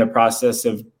you're in the process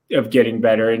of getting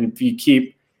better. And if you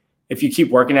keep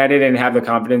working at it and have the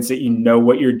confidence that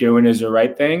what you're doing is the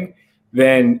right thing,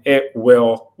 then it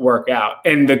will work out.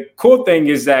 And the cool thing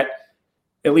is that,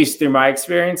 at least through my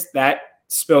experience, that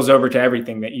spills over to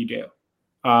everything that you do.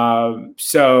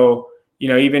 So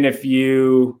even if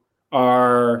you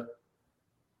are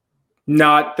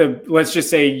let's just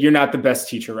say you're not the best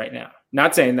teacher right now.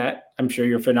 Not saying that. I'm sure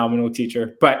you're a phenomenal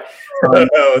teacher, but that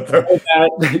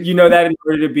in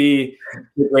order to be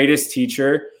the greatest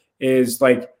teacher is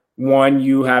like, one,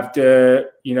 you have to,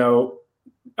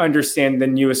 understand the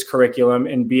newest curriculum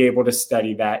and be able to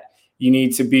study that. You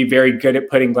need to be very good at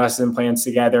putting lesson plans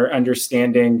together,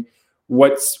 understanding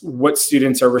what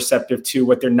students are receptive to,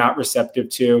 what they're not receptive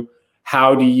to.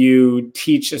 How do you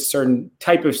teach a certain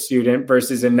type of student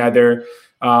versus another?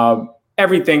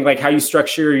 Everything, like how you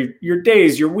structure your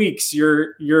days, your weeks,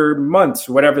 your months,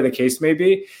 whatever the case may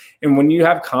be. And when you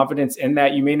have confidence in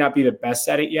that, you may not be the best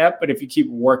at it yet, but if you keep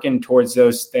working towards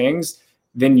those things,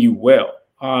 then you will.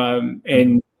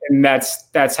 And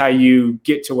that's how you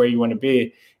get to where you want to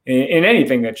be in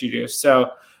anything that you do.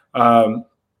 So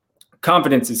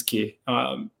confidence is key.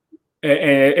 And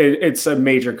it's a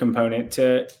major component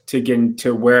to getting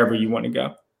to wherever you want to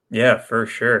go. Yeah, for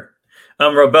sure.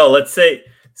 Roabel, let's say,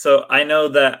 so I know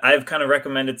that I've kind of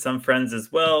recommended some friends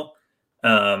as well.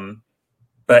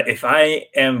 But if I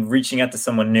am reaching out to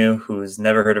someone new who's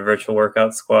never heard of Virtual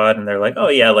Workout Squad and they're like, oh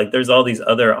yeah, like there's all these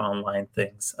other online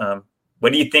things.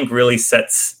 What do you think really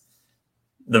sets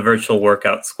the Virtual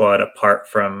Workout Squad apart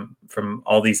from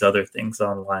all these other things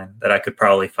online that I could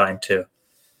probably find too?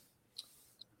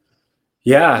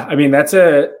 Yeah, I mean, that's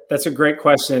a great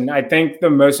question. I think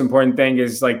the most important thing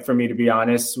is, like, for me to be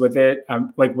honest with it,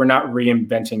 like, we're not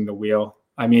reinventing the wheel.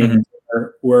 I mean,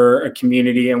 we're a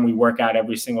community and we work out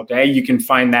every single day. You can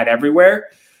find that everywhere.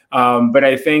 But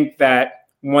I think that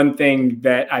one thing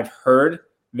that I've heard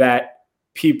that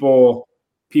people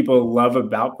love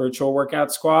about Virtual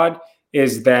Workout Squad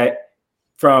is that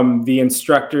from the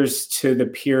instructors to the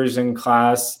peers in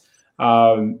class,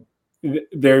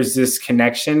 there's this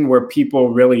connection where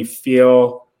people really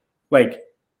feel like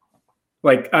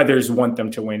others want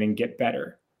them to win and get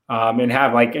better, and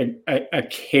have like a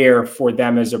care for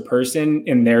them as a person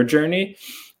in their journey.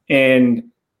 And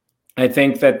I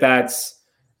think that's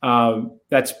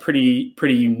pretty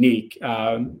unique.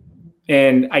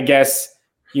 And I guess,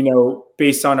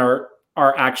 based on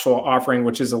our actual offering,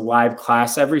 which is a live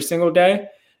class every single day,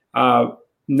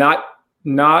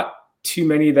 not too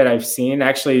many that I've seen,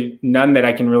 actually none that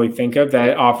I can really think of,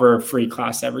 that offer a free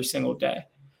class every single day.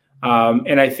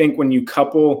 And I think when you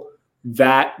couple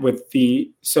that with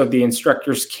the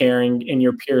instructors caring and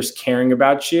your peers caring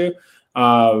about you,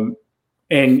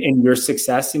 in your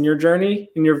success in your journey,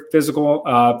 in your physical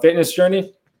fitness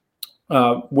journey,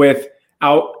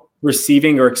 without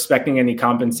receiving or expecting any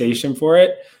compensation for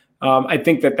it. I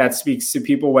think that speaks to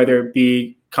people, whether it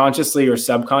be consciously or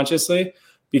subconsciously,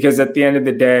 because at the end of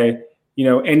the day,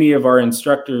 any of our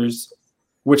instructors,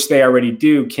 which they already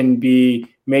do, can be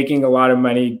making a lot of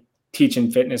money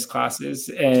teaching fitness classes.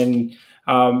 And,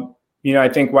 I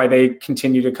think why they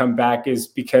continue to come back is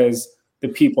because the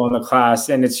people in the class,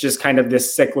 and it's just kind of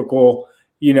this cyclical,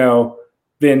 the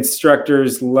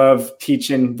instructors love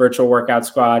teaching Virtual Workout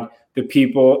Squad. The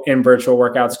people in Virtual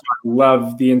Workout Squad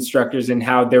love the instructors and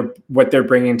what they're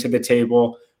bringing to the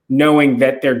table, knowing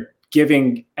that they're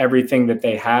giving everything that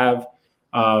they have,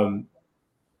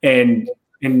 and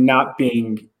not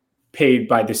being paid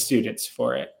by the students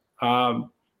for it. And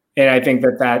I think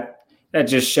that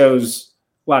just shows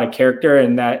a lot of character,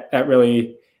 and that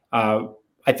really,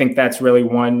 I think that's really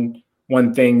one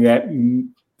thing that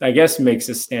I guess makes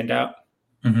us stand out.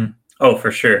 Mm-hmm. Oh,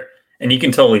 for sure. And you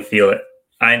can totally feel it.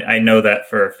 I know that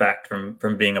for a fact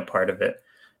from being a part of it.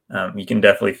 You can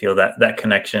definitely feel that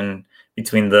connection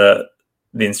between the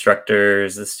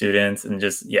instructors, the students, and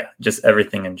just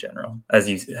everything in general, as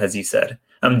you said.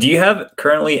 Do you have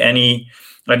currently any?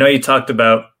 I know you talked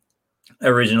about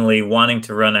originally wanting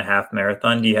to run a half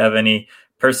marathon. Do you have any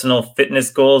personal fitness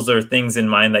goals or things in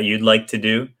mind that you'd like to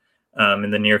do in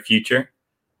the near future?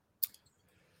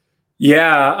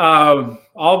 Yeah,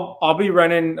 I'll be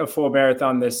running a full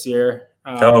marathon this year.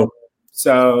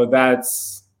 So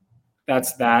that's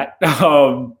that.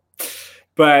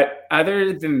 But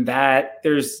other than that,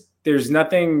 there's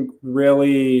nothing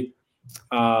really.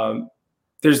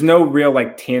 There's no real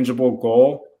like tangible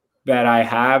goal that I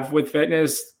have with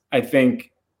fitness. I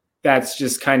think that's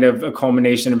just kind of a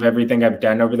culmination of everything I've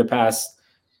done over the past,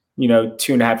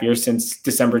 2.5 years since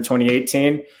December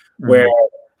 2018, mm-hmm. where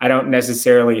I don't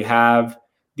necessarily have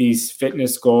these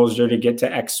fitness goals or to get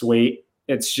to X weight.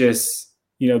 It's just,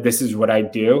 this is what I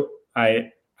do.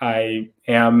 I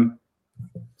am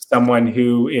someone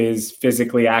who is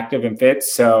physically active and fit.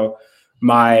 So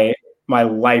my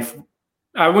life,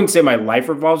 I wouldn't say my life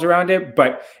revolves around it,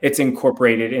 but it's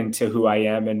incorporated into who I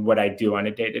am and what I do on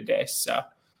a day-to-day. So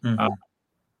mm-hmm.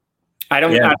 I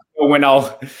don't know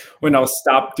when I'll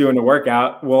stop doing the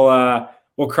workout.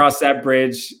 We'll cross that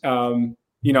bridge, on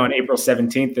April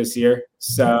 17th this year.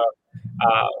 So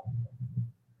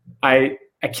I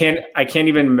can't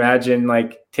even imagine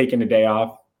like taking a day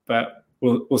off, but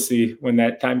we'll see when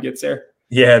that time gets there.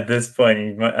 Yeah, at this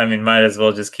point, might as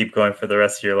well just keep going for the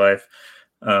rest of your life.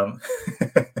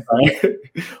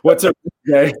 What's a rest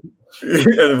day?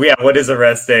 Yeah, what is a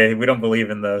rest day? We don't believe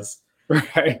in those.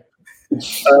 Right.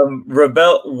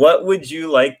 Roabel, what would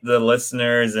you like the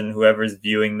listeners and whoever's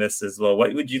viewing this as well,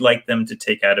 what would you like them to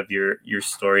take out of your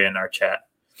story in our chat?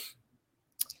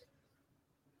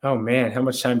 Oh man, how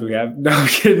much time do we have? No, I'm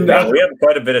kidding. No, we have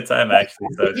quite a bit of time actually,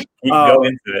 so go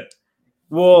into it.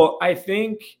 Well, I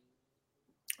think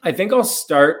I'll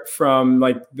start from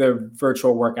like the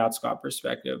Virtual Workout Squad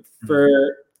perspective. Mm-hmm.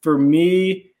 For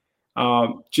me,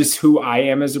 just who I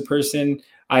am as a person,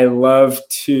 I love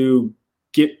to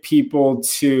get people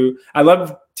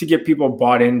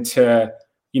bought into,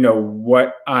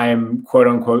 what I'm quote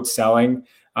unquote selling.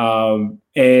 And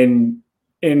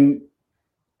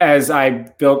as I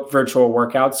built Virtual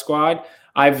Workout Squad,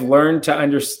 I've learned to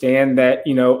understand that,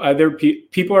 other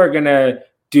people are going to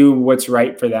do what's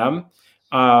right for them.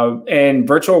 And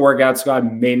Virtual Workout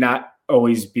Squad may not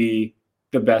always be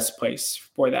the best place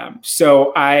for them.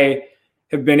 So I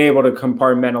have been able to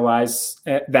compartmentalize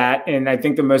that. And I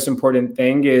think the most important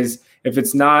thing is if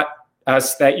it's not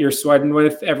us that you're sweating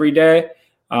with every day,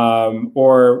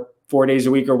 or 4 days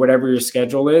a week or whatever your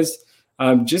schedule is,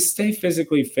 just stay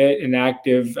physically fit and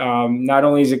active. Not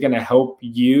only is it going to help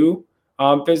you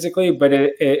physically, but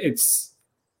it's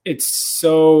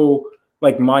so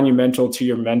like monumental to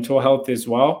your mental health as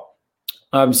well.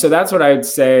 So that's what I'd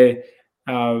say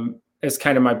as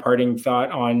kind of my parting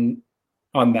thought on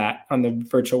the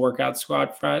Virtual Workout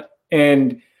Squad front.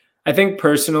 And I think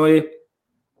personally,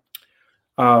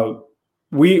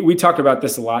 we talked about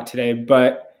this a lot today,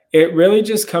 but it really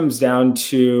just comes down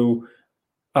to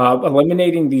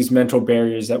eliminating these mental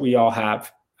barriers that we all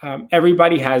have.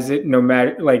 Everybody has it, no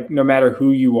matter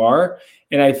who you are.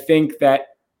 And I think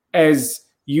that as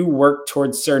you work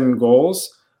towards certain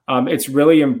goals, it's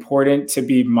really important to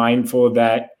be mindful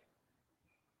that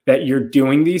you're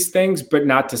doing these things, but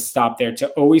not to stop there, to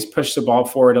always push the ball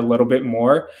forward a little bit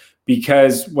more,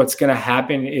 because what's going to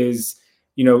happen is,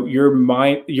 your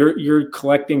mind, you're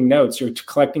collecting notes, you're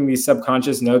collecting these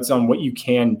subconscious notes on what you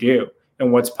can do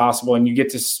and what's possible. And you get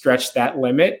to stretch that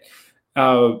limit.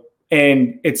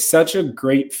 And it's such a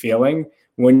great feeling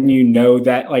when you know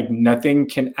that like nothing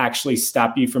can actually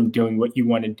stop you from doing what you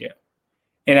want to do.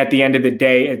 And at the end of the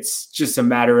day, it's just a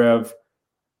matter of,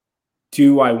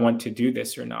 do I want to do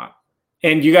this or not?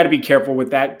 And you got to be careful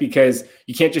with that, because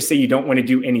you can't just say you don't want to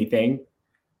do anything,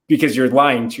 because you're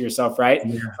lying to yourself, right?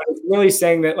 Yeah. But it's really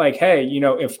saying that like, hey,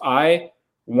 if I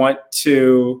want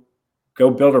to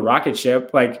go build a rocket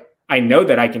ship, like I know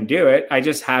that I can do it. I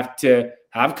just have to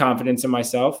have confidence in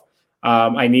myself.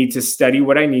 I need to study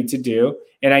what I need to do,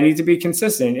 and I need to be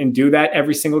consistent and do that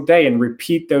every single day and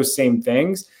repeat those same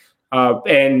things.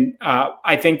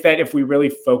 I think that if we really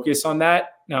focus on that,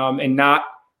 and not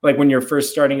like when you're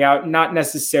first starting out, not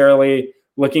necessarily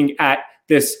looking at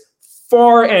this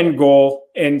far end goal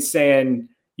and saying,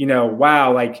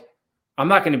 wow, like I'm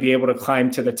not going to be able to climb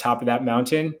to the top of that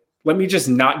mountain. Let me just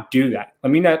not do that.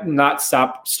 Let me not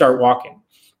start walking.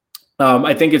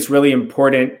 I think it's really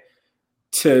important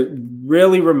to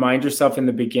really remind yourself in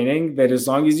the beginning that as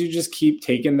long as you just keep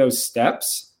taking those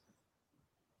steps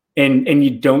and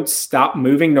you don't stop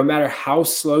moving, no matter how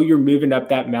slow you're moving up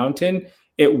that mountain,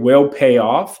 it will pay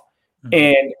off. Mm-hmm.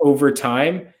 And over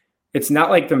time, it's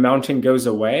not like the mountain goes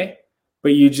away,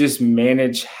 but you just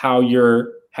manage how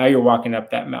you're walking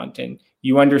up that mountain.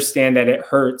 You understand that it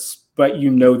hurts, but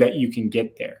you know that you can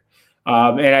get there.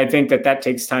 And I think that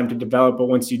takes time to develop, but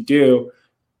once you do,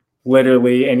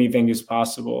 literally anything is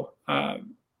possible.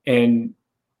 And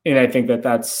I think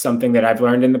that's something that I've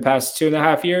learned in the past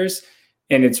 2.5 years,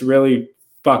 and it's really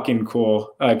fucking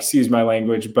cool. Excuse my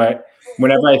language, but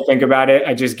whenever I think about it,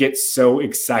 I just get so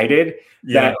excited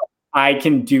that I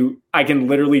can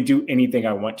literally do anything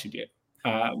I want to do.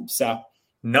 So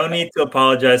no need to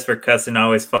apologize for cussing. I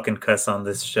always fucking cuss on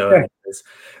this show.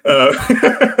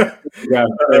 Yeah.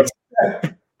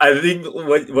 I think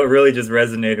what really just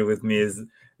resonated with me is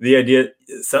the idea.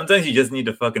 Sometimes you just need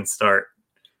to fucking start.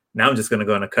 Now I'm just going to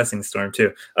go on a cussing storm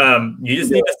too. You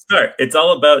just need to start. It's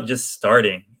all about just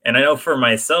starting. And I know for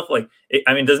myself, like,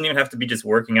 it doesn't even have to be just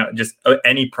working out, just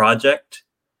any project,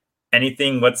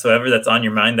 anything whatsoever that's on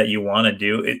your mind that you want to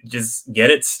do. Just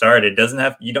get it started.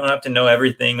 You don't have to know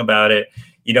everything about it.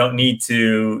 You don't need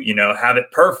to, have it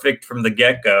perfect from the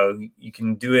get-go. You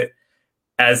can do it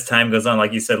as time goes on.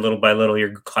 Like you said, little by little,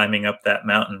 you're climbing up that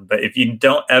mountain. But if you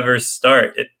don't ever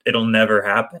start, it'll never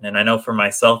happen. And I know for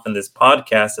myself in this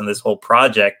podcast and this whole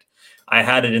project, I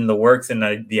had it in the works and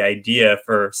the idea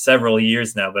for several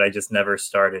years now, but I just never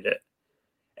started it.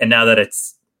 And now that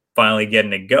it's finally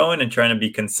getting it going and trying to be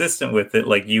consistent with it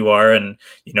like you are, and,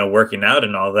 working out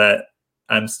and all that,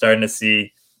 I'm starting to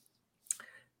see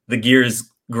the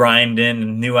gears grind in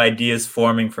and new ideas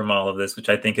forming from all of this, which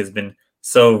I think has been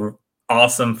so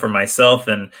awesome for myself,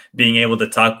 and being able to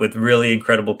talk with really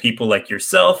incredible people like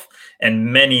yourself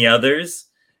and many others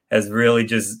has really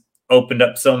just opened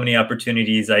up so many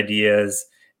opportunities, ideas,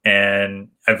 and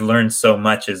I've learned so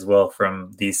much as well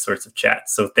from these sorts of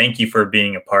chats. So thank you for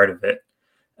being a part of it.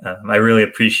 I really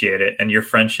appreciate it, and your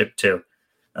friendship too.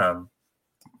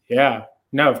 Yeah,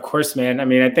 no, of course, man.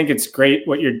 I think it's great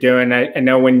what you're doing. I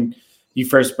know when you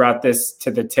first brought this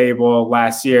to the table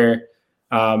last year,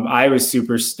 I was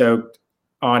super stoked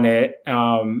on it,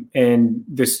 and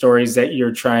the stories that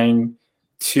you're trying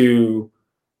to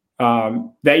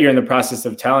that you're in the process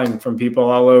of telling from people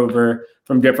all over,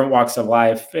 from different walks of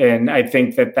life. And I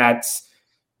think that's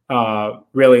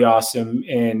really awesome.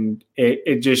 And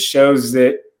it just shows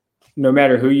that no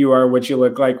matter who you are, what you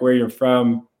look like, where you're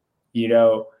from,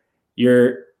 you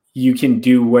can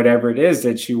do whatever it is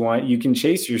that you want. You can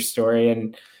chase your story.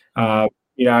 And,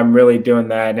 I'm really doing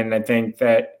that. And I think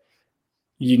that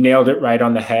you nailed it right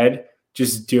on the head.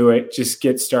 Just do it. Just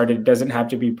get started. It doesn't have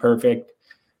to be perfect.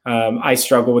 I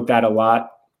struggle with that a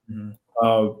lot,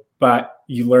 but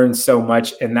you learn so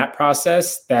much in that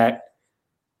process that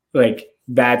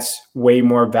that's way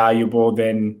more valuable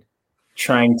than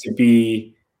trying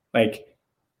to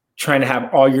have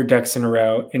all your ducks in a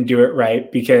row and do it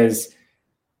right. Because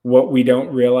what we don't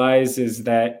realize is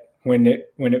that when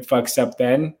it fucks up,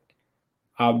 then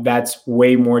that's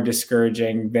way more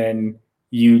discouraging than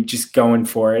you just going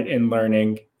for it and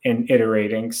learning and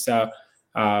iterating. So,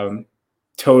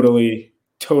 totally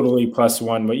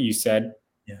 +1 what you said.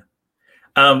 Yeah.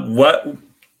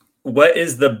 What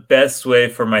is the best way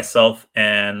for myself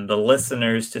and the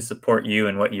listeners to support you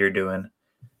and what you're doing?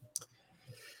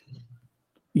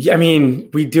 Yeah,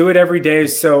 we do it every day.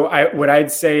 So what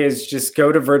I'd say is just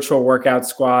go to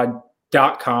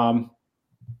virtualworkoutsquad.com,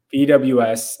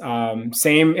 VWS,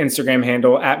 same Instagram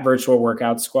handle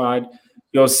 @virtualworkoutsquad.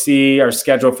 You'll see our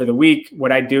schedule for the week.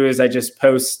 What I do is I just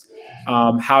post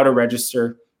how to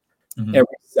register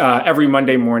every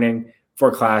Monday morning. for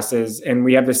classes, and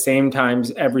we have the same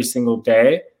times every single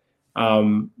day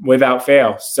without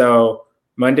fail. So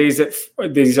Mondays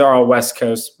these are all West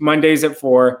Coast. Mondays at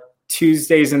 4,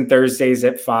 Tuesdays and Thursdays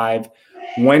at 5,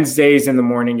 Wednesdays in the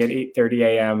morning at 8:30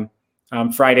 a.m.,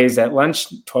 Fridays at lunch,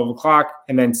 12 o'clock,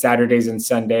 and then Saturdays and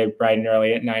Sunday bright and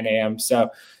early at 9 a.m. So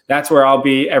that's where I'll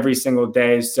be every single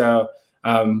day. So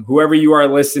whoever you are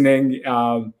listening,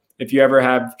 if you ever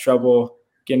have trouble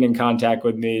getting in contact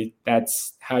with me,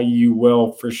 that's how you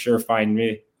will for sure find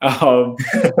me.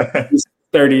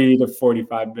 30 to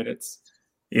 45 minutes.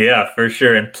 Yeah, for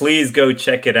sure. And please go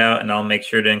check it out. And I'll make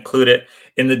sure to include it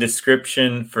in the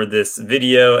description for this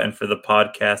video and for the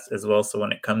podcast as well. So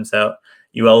when it comes out,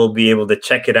 you all will be able to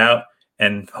check it out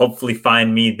and hopefully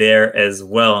find me there as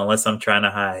well, unless I'm trying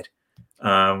to hide.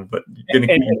 But and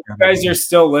if you guys are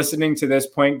still listening to this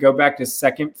point, go back to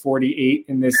second 48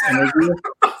 in this interview.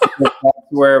 That's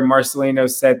where Marcelino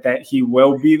said that he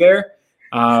will be there.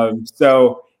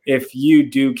 So if you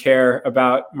do care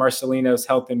about Marcelino's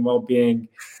health and well-being,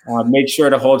 make sure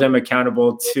to hold him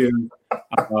accountable to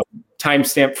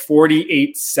timestamp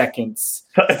 48 seconds.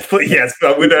 Yes,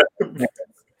 I'm gonna.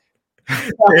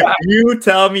 If you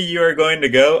tell me you are going to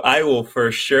go, I will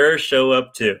for sure show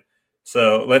up too.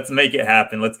 So let's make it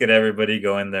happen. Let's get everybody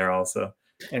going there also.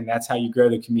 And that's how you grow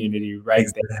the community, right?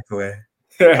 Exactly.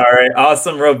 All right.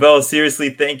 Awesome, Roabel. Seriously,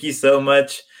 thank you so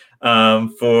much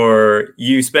for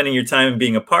you spending your time and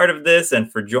being a part of this and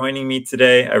for joining me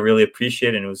today. I really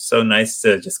appreciate it. And it was so nice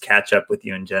to just catch up with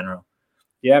you in general.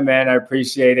 Yeah, man, I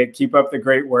appreciate it. Keep up the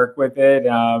great work with it.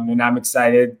 And I'm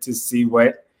excited to see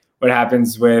what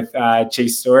happens with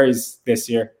Chase Stories this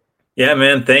year. Yeah,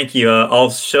 man. Thank you. I'll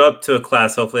show up to a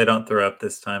class. Hopefully I don't throw up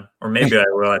this time, or maybe I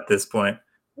will at this point.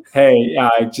 Hey,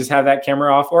 just have that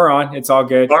camera off or on. It's all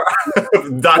good.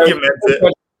 Document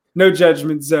it. No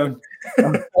judgment zone.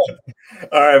 All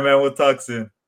right, man. We'll talk soon.